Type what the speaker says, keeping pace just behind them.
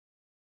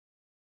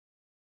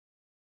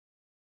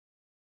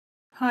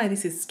Hi,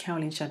 this is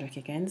Caroline Shadrick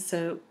again.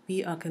 So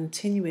we are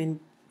continuing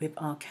with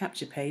our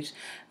capture page,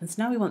 and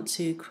so now we want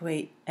to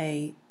create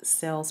a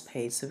sales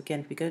page. So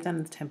again, if we go down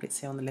to the templates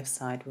here on the left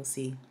side, we'll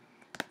see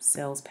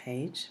sales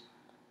page.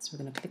 So we're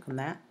going to click on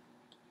that,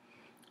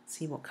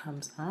 see what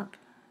comes up,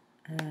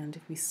 and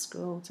if we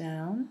scroll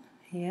down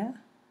here,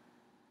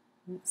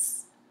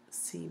 let's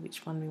see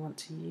which one we want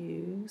to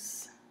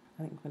use.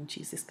 I think we're going to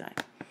choose this guy.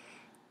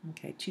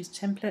 Okay, choose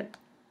template.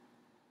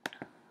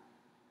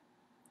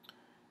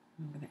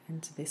 I'm going to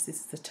enter this.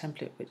 This is the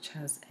template which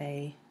has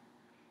a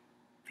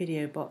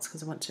video box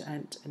because I want to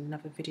add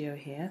another video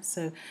here.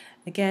 So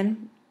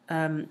again,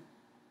 you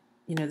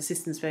know, the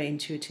system's very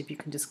intuitive. You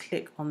can just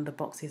click on the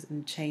boxes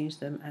and change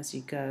them as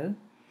you go.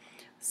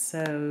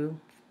 So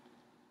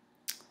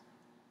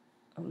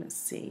let's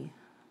see.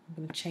 I'm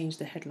going to change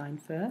the headline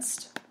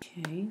first.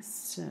 Okay,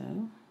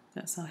 so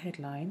that's our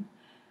headline.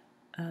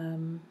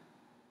 And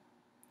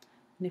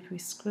if we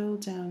scroll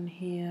down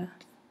here,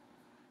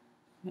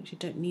 we actually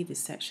don't need this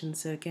section,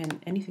 so again,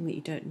 anything that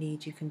you don't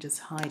need, you can just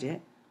hide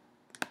it.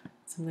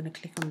 So I'm going to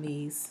click on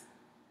these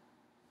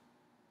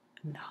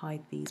and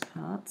hide these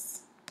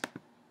parts.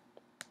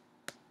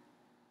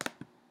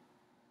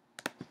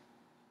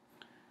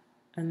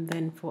 And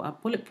then for our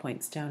bullet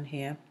points down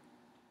here,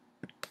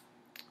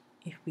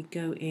 if we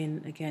go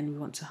in, again, we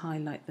want to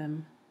highlight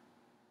them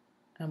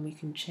and we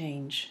can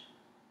change.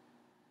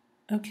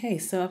 Okay,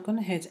 so I've gone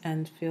ahead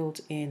and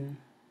filled in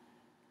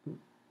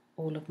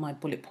all of my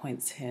bullet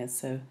points here,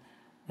 so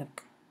I've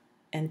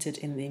entered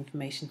in the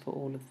information for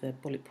all of the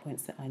bullet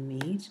points that I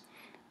need.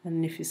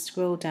 And if you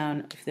scroll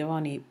down, if there are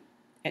any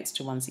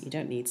extra ones that you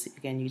don't need, so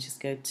again, you just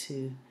go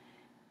to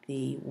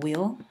the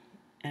wheel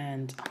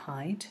and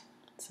hide.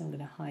 So I'm going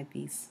to hide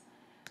these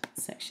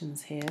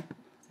sections here.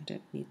 I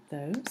don't need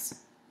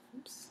those.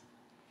 Oops.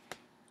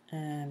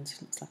 And it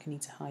looks like I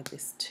need to hide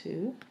this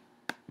too.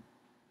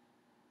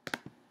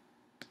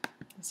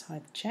 Let's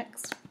hide the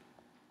checks.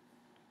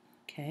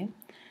 Okay.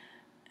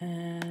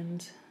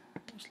 And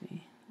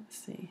actually, let's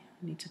see,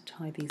 I need to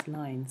tie these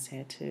lines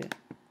here too.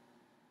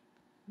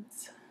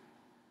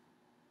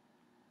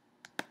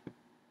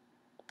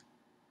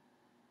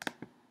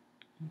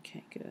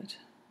 Okay, good.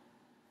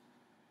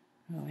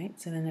 Alright,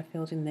 so then I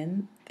filled in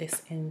then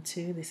this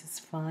into, this is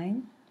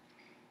fine.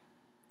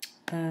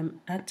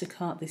 Add to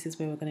cart, this is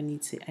where we're going to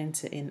need to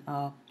enter in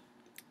our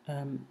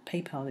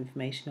PayPal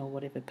information or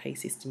whatever pay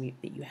system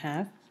that you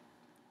have.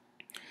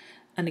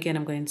 And again,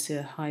 I'm going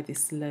to hide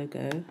this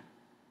logo,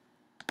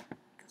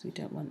 we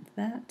don't want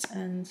that,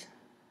 and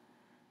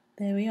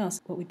there we are.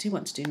 So what we do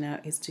want to do now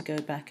is to go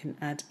back and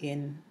add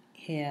in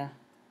here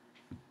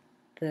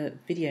the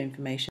video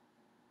information.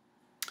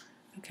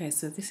 Okay,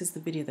 so this is the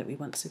video that we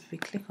want. So if we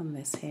click on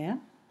this here,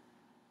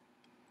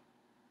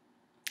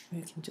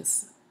 we can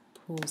just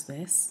pause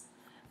this.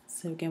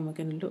 So again, we're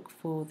going to look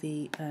for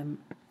the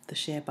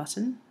share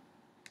button,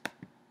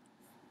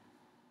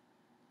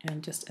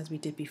 and just as we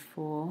did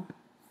before,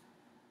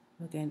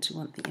 we're going to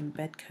want the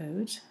embed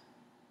code.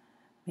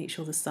 Make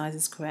sure the size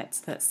is correct,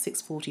 so that's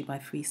 640 by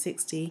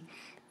 360.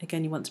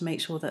 Again, you want to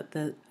make sure that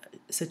the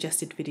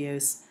suggested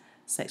videos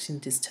section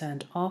is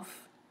turned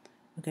off.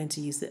 We're going to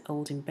use the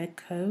old embed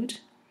code,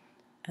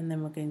 and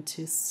then we're going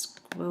to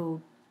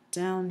scroll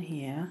down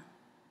here.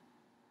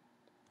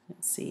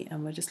 Let's see,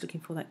 and we're just looking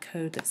for that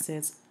code that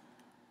says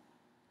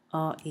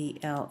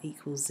REL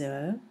equals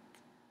 0,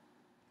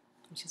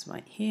 which is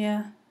right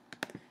here.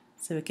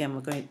 So again, we're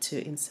going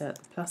to insert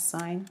the plus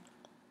sign.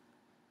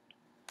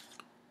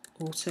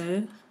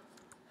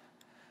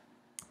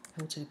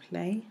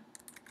 Autoplay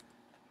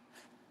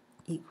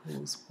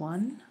equals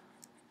 1,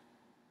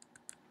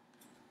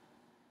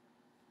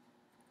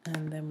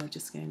 and then we're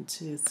just going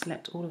to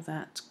select all of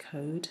that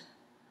code,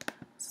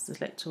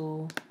 select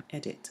all,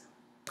 edit,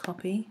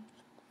 copy,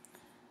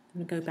 and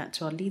we'll go back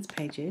to our leads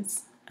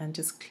pages and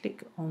just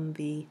click on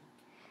the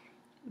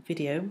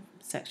video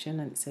section,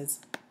 and it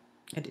says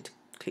edit,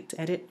 click to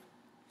edit.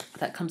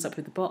 That comes up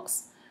with the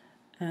box,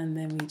 and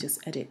then we just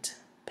edit,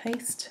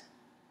 paste.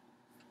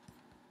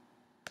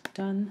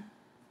 Done.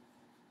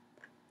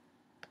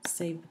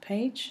 Save the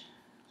page.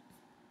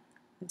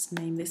 Let's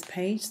name this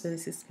page. So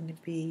this is going to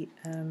be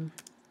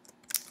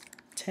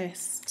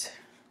test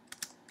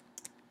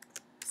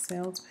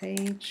sales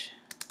page.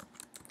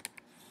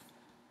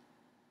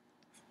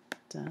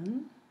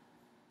 Done.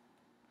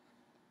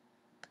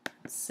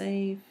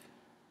 Save.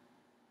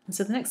 And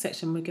so the next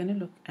section we're going to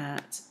look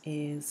at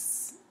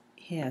is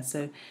here.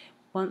 So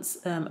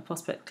once a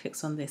prospect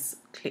clicks on this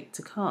click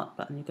to cart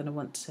button, you're going to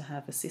want to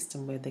have a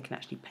system where they can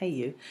actually pay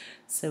you.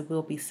 So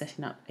we'll be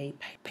setting up a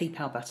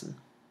PayPal button.